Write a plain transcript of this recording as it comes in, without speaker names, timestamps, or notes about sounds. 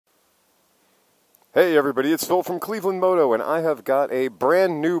Hey everybody, it's Phil from ClevelandMoto, and I have got a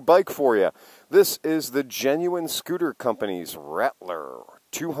brand new bike for you. This is the Genuine Scooter Company's Rattler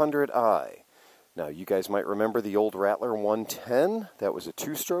 200i. Now you guys might remember the old Rattler 110, that was a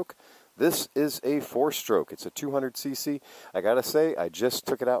two-stroke. This is a four-stroke, it's a 200cc. I gotta say, I just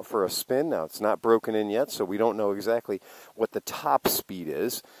took it out for a spin. Now it's not broken in yet, so we don't know exactly what the top speed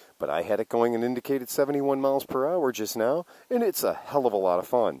is, but I had it going an indicated 71 miles per hour just now, and it's a hell of a lot of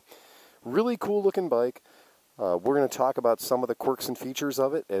fun. Really cool looking bike. We're going to talk about some of the quirks and features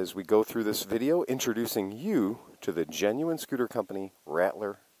of it as we go through this video, introducing you to the Genuine Scooter Company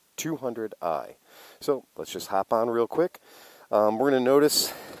Rattler 200i. So let's just hop on real quick. We're going to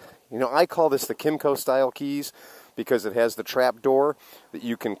notice, I call this the Kimco style keys because it has the trap door that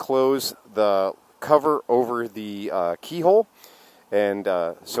you can close the cover over the keyhole. And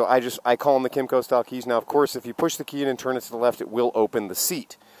so I call them the Kimco style keys. Now, of course, if you push the key in and turn it to the left, it will open the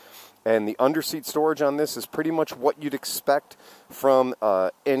seat. And the underseat storage on this is pretty much what you'd expect from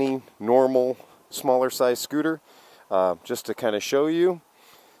any normal smaller size scooter. Just to kind of show you,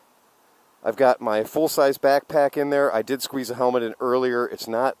 I've got my full-size backpack in there. I did squeeze a helmet in earlier. There's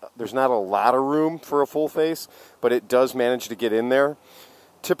not a lot of room for a full face, but it does manage to get in there.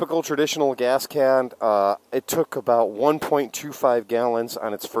 Typical traditional gas can, it took about 1.25 gallons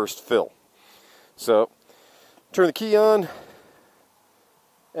on its first fill. So, turn the key on.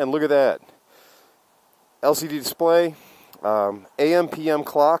 And look at that. LCD display, AM, PM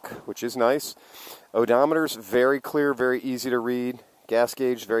clock, which is nice. Odometers, very clear, very easy to read. Gas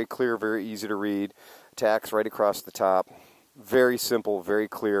gauge, very clear, very easy to read. Tacks right across the top. Very simple, very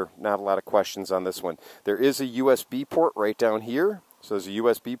clear. Not a lot of questions on this one. There is a USB port right down here. So there's a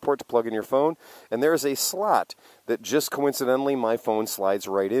USB port to plug in your phone. And there is a slot that just coincidentally my phone slides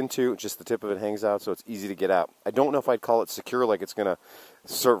right into. Just the tip of it hangs out, so it's easy to get out. I don't know if I'd call it secure, like it's going to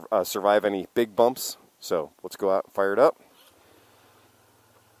survive any big bumps. So let's go out and fire it up.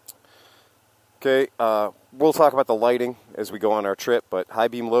 Okay, we'll talk about the lighting as we go on our trip, but high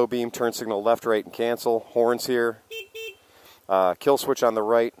beam, low beam, turn signal left, right, and cancel. Horns here. Kill switch on the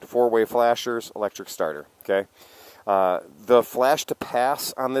right, four-way flashers, electric starter. Okay. The flash to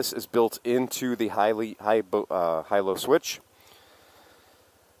pass on this is built into the high-low switch.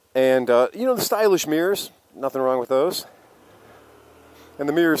 And, the stylish mirrors, nothing wrong with those. And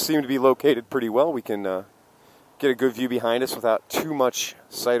the mirrors seem to be located pretty well. We can get a good view behind us without too much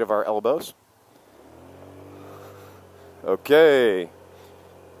sight of our elbows. Okay.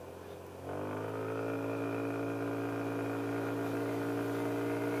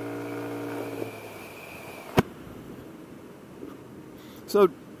 So,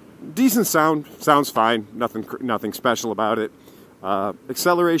 decent sound, sounds fine, nothing special about it.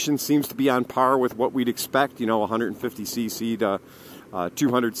 Acceleration seems to be on par with what we'd expect, 150cc to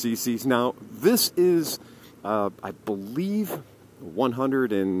 200cc. Now, this is, I believe,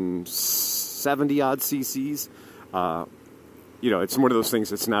 170-odd cc's. It's one of those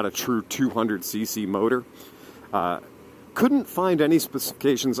things, it's not a true 200cc motor. Couldn't find any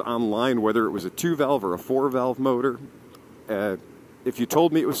specifications online whether it was a 2-valve or a 4-valve motor. If you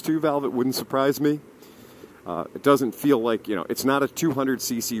told me it was 2-valve, it wouldn't surprise me. It doesn't feel like, it's not a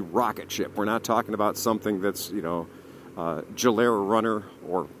 200cc rocket ship. We're not talking about something that's, Gilera runner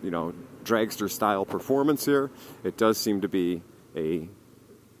or, dragster-style performance here. It does seem to be a,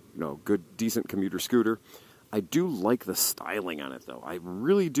 good, decent commuter scooter. I do like the styling on it, though. I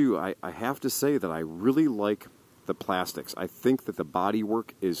really do. I have to say that I really like the plastics. I think that the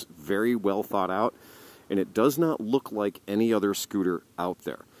bodywork is very well thought out. And it does not look like any other scooter out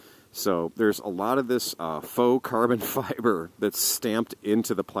there. So there's a lot of this faux carbon fiber that's stamped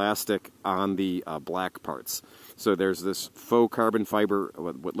into the plastic on the black parts. So there's this faux carbon fiber,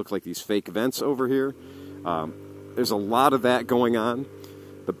 what look like these fake vents over here. There's a lot of that going on.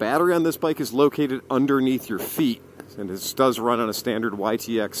 The battery on this bike is located underneath your feet. And this does run on a standard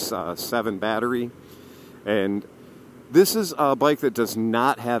YTX 7 battery. And this is a bike that does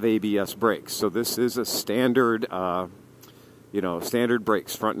not have ABS brakes, so this is a standard, standard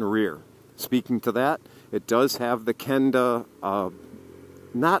brakes, front and rear. Speaking to that, it does have the Kenda,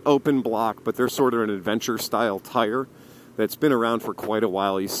 not open block, but they're sort of an adventure-style tire that's been around for quite a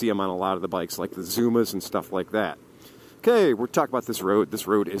while. You see them on a lot of the bikes, like the Zumas and stuff like that. Okay, we're talking about this road. This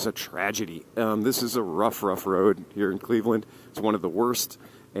road is a tragedy. This is a rough road here in Cleveland. It's one of the worst.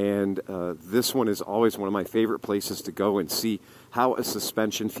 And this one is always one of my favorite places to go and see how a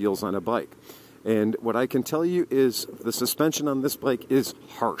suspension feels on a bike. And what I can tell you is the suspension on this bike is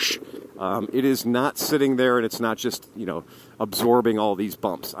harsh. It is not sitting there and it's not just, absorbing all these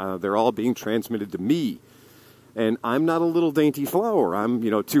bumps. They're all being transmitted to me And I'm not a little dainty flower. I'm,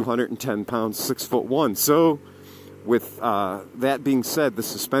 210 pounds, 6'1". So with that being said, the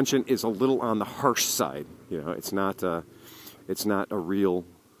suspension is a little on the harsh side. It's not a real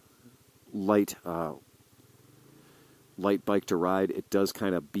light bike to ride. It does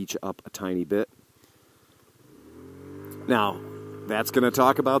kind of beat you up a tiny bit. Now, that's going to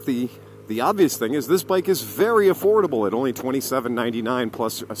talk about the obvious thing is this bike is very affordable at only $27.99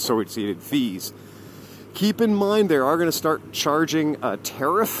 plus associated fees. Keep in mind they are going to start charging a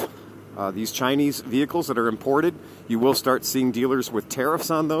tariff. These Chinese vehicles that are imported, you will start seeing dealers with tariffs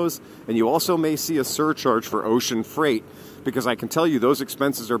on those, and you also may see a surcharge for ocean freight, because I can tell you those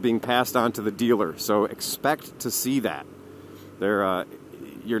expenses are being passed on to the dealer, so expect to see that.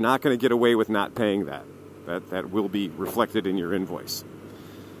 You're not going to get away with not paying that. That will be reflected in your invoice.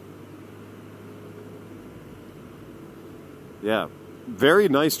 Yeah, very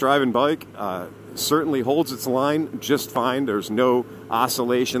nice driving bike. Certainly holds its line just fine. There's no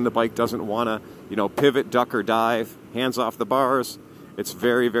oscillation. The bike doesn't want to, pivot, duck, or dive. Hands off the bars. It's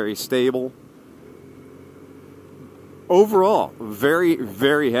very, very stable. Overall, very,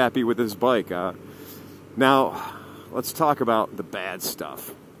 very happy with this bike. Now, let's talk about the bad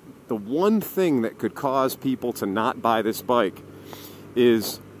stuff. The one thing that could cause people to not buy this bike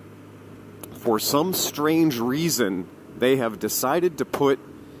is, for some strange reason, they have decided to put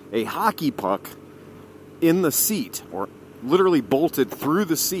a hockey puck in the seat, or literally bolted through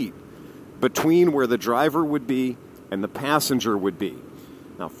the seat, between where the driver would be and the passenger would be.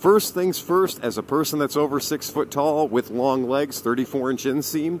 Now, first things first, as a person that's over 6 foot tall with long legs, 34-inch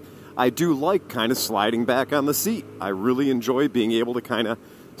inseam, I do like kind of sliding back on the seat. I really enjoy being able to kind of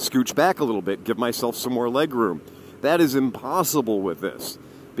scooch back a little bit, give myself some more leg room. That is impossible with this,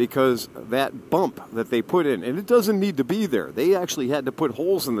 because that bump that they put in, and it doesn't need to be there. They actually had to put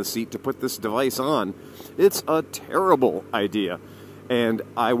holes in the seat to put this device on. It's a terrible idea, and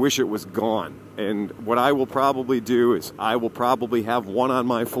I wish it was gone. And what I will probably do is I will probably have one on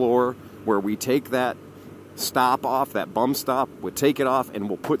my floor where we take that stop off, that bum stop, we'll take it off, and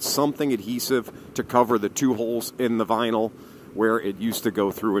we'll put something adhesive to cover the 2 holes in the vinyl where it used to go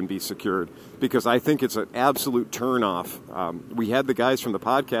through and be secured, because I think it's an absolute turnoff. We had the guys from the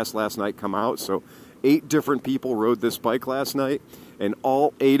podcast last night come out, so 8 different people rode this bike last night, and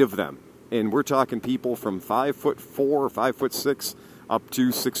all 8 of them, and we're talking people from 5'4" or 5'6" up to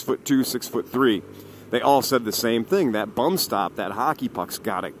 6'2", 6'3", they all said the same thing. That bum stop, that hockey puck's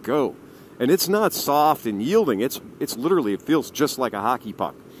got to go. And it's not soft and yielding. It's literally, it feels just like a hockey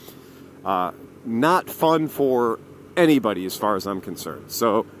puck. Not fun for anybody as far as I'm concerned.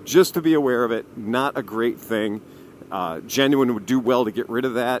 So just to be aware of it, not a great thing. Genuine would do well to get rid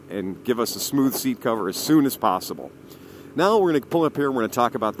of that and give us a smooth seat cover as soon as possible. Now we're going to pull up here and we're going to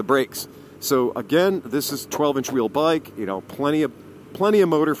talk about the brakes. So again, this is a 12-inch wheel bike, plenty of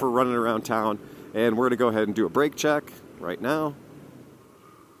motor for running around town, and we're going to go ahead and do a brake check right now.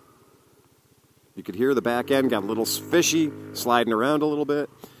 You could hear the back end got a little fishy, sliding around a little bit.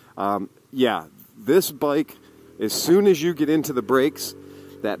 Yeah, this bike, as soon as you get into the brakes,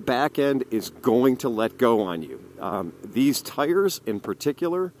 that back end is going to let go on you. These tires in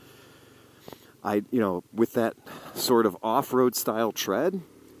particular, with that sort of off-road style tread,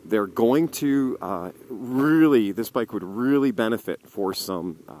 they're going to this bike would really benefit for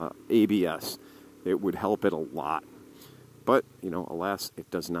some ABS. It would help it a lot. But, alas,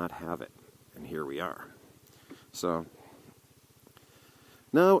 it does not have it. And here we are. So,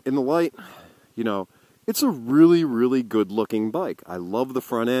 now in the light, it's a really, really good looking bike. I love the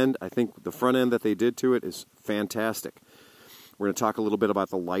front end. I think the front end that they did to it is fantastic. We're going to talk a little bit about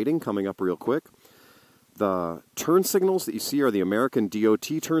the lighting coming up real quick. The turn signals that you see are the American DOT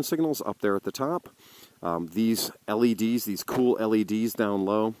turn signals up there at the top. These LEDs, these cool LEDs down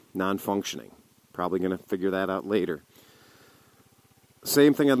low, non-functioning. Probably going to figure that out later.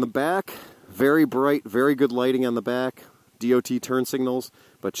 Same thing on the back. Very bright, very good lighting on the back. DOT turn signals.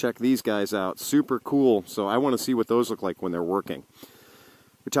 But check these guys out. Super cool. So I want to see what those look like when they're working.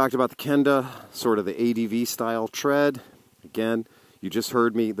 We talked about the Kenda, sort of the ADV style tread. Again, you just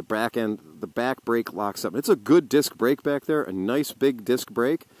heard me. The back end, the back brake locks up. It's a good disc brake back there. A nice big disc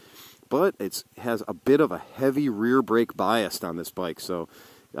brake. But it has a bit of a heavy rear brake bias on this bike. So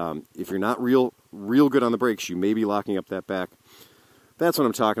if you're not real good on the brakes, you may be locking up that back. That's what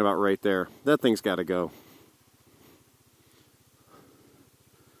I'm talking about right there. That thing's got to go.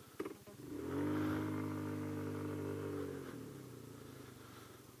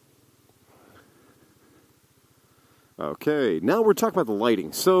 Okay, now we're talking about the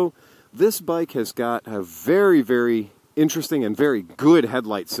lighting. So this bike has got a very, very interesting and very good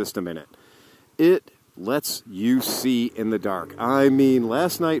headlight system in it. It lets you see in the dark. I mean,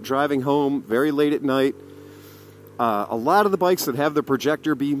 last night driving home very late at night, a lot of the bikes that have the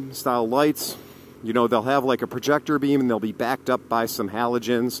projector beam style lights, you know, they'll have like a projector beam and they'll be backed up by some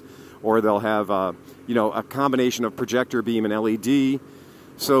halogens, or they'll have, you know, a combination of projector beam and LED.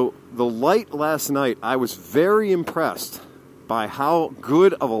 So the light last night, I was very impressed by how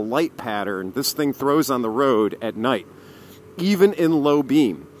good of a light pattern this thing throws on the road at night, even in low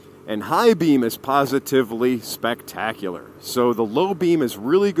beam. And high beam is positively spectacular. So the low beam is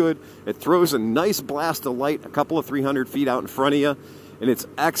really good. It throws a nice blast of light a couple of 300 feet out in front of you, and it's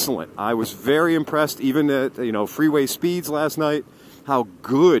excellent. I was very impressed, even at, you know, freeway speeds last night, how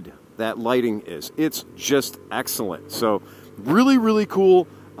good that lighting is. It's just excellent. So really, really cool.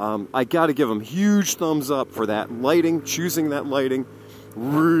 I got to give them huge thumbs up for that lighting. Choosing that lighting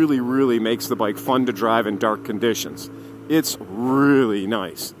really, really makes the bike fun to drive in dark conditions. It's really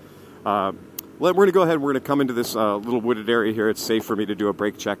nice. We're going to go ahead and we're going to come into this little wooded area here. It's safe for me to do a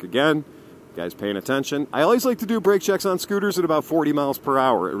brake check again. You guys paying attention? I always like to do brake checks on scooters at about 40 miles per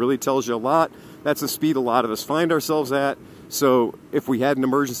hour. It really tells you a lot. That's the speed a lot of us find ourselves at. So if we had an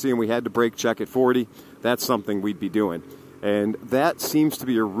emergency and we had to brake check at 40, that's something we'd be doing. And that seems to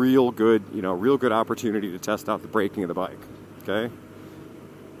be a real good, you know, real good opportunity to test out the braking of the bike. Okay?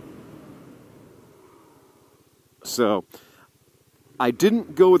 So I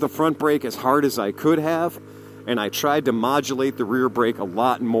didn't go with the front brake as hard as I could have, and I tried to modulate the rear brake a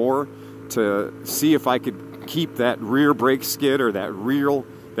lot more to see if I could keep that rear brake skid or that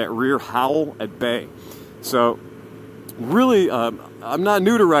rear howl at bay. So really, I'm not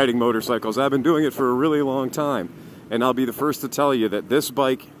new to riding motorcycles. I've been doing it for a really long time, and I'll be the first to tell you that this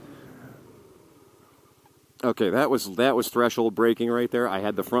bike, okay, that was threshold braking right there. I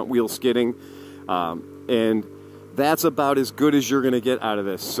had the front wheel skidding, and that's about as good as you're going to get out of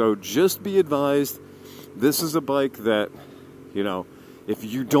this. So just be advised, this is a bike that, you know, if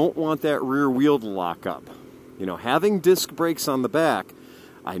you don't want that rear wheel to lock up, you know, having disc brakes on the back,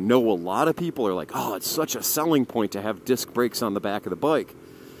 I know a lot of people are like, oh, it's such a selling point to have disc brakes on the back of the bike.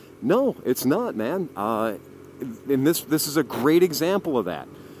 No, it's not, man. And this is a great example of that.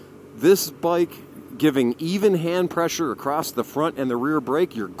 This bike giving even hand pressure across the front and the rear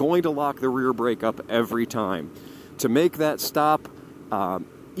brake, you're going to lock the rear brake up every time. To make that stop,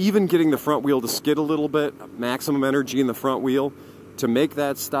 even getting the front wheel to skid a little bit, maximum energy in the front wheel, to make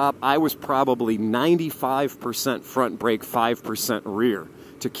that stop, I was probably 95% front brake, 5% rear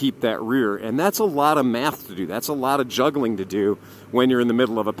to keep that rear. And that's a lot of math to do. That's a lot of juggling to do when you're in the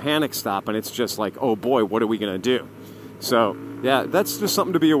middle of a panic stop and it's just like, oh boy, what are we going to do? So, yeah, that's just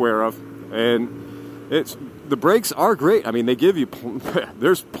something to be aware of. And the brakes are great. I mean, they give you,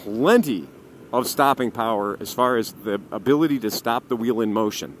 there's plenty of stopping power as far as the ability to stop the wheel in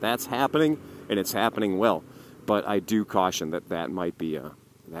motion. That's happening, and it's happening well. But I do caution that that might be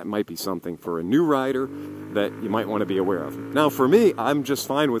something for a new rider that you might want to be aware of. Now, for me, I'm just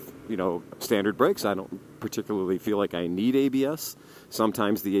fine with, you know, standard brakes. I don't particularly feel like I need ABS.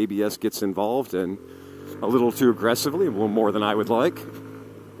 Sometimes the ABS gets involved and a little too aggressively, a little more than I would like.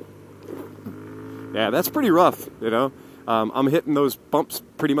 Yeah, that's pretty rough, you know. I'm hitting those bumps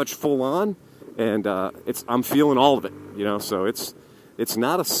pretty much full on, and I'm feeling all of it, you know. So it's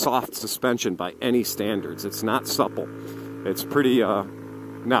not a soft suspension by any standards. It's not supple. It's pretty.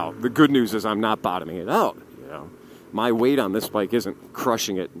 Now the good news is I'm not bottoming it out. You know, my weight on this bike isn't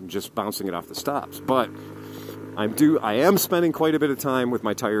crushing it and just bouncing it off the stops, but I am spending quite a bit of time with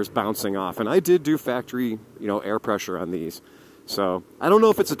my tires bouncing off, and I did do factory, you know, air pressure on these. So I don't know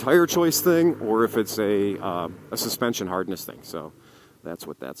if it's a tire choice thing or if it's a suspension hardness thing. So that's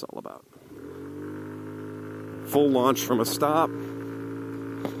what that's all about. Full launch from a stop.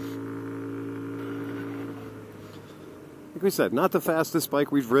 Like we said, not the fastest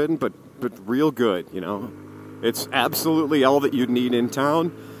bike we've ridden, but real good, you know. It's absolutely all that you'd need in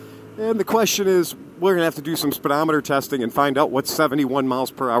town. And the question is, we're going to have to do some speedometer testing and find out what 71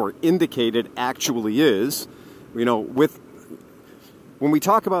 miles per hour indicated actually is. You know, when we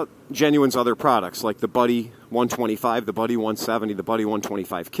talk about Genuine's other products, like the Buddy 125, the Buddy 170, the Buddy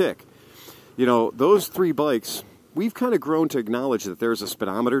 125 Kick, you know, those three bikes, we've kind of grown to acknowledge that there's a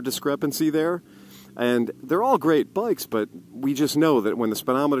speedometer discrepancy there. And they're all great bikes, but we just know that when the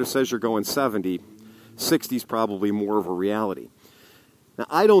speedometer says you're going 70, 60 is probably more of a reality. Now,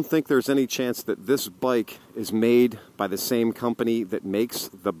 I don't think there's any chance that this bike is made by the same company that makes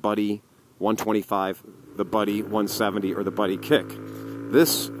the Buddy 125, the Buddy 170, or the Buddy Kick.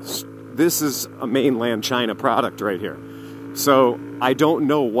 This is a mainland China product right here. So I don't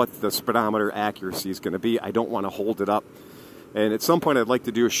know what the speedometer accuracy is going to be. I don't want to hold it up And at some point, I'd like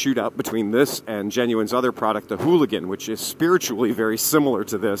to do a shootout between this and Genuine's other product, the Hooligan, which is spiritually very similar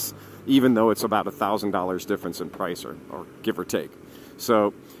to this, even though it's about $1,000 difference in price, or give or take.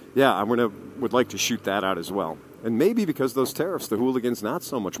 So, yeah, I would like to shoot that out as well. And maybe because of those tariffs, the Hooligan's not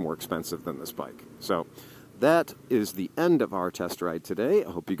so much more expensive than this bike. So that is the end of our test ride today.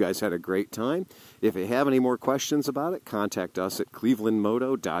 I hope you guys had a great time. If you have any more questions about it, contact us at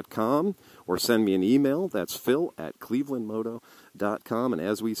ClevelandMoto.com or send me an email. That's Phil@ClevelandMoto.com. And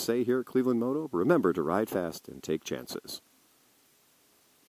as we say here at Cleveland Moto, remember to ride fast and take chances.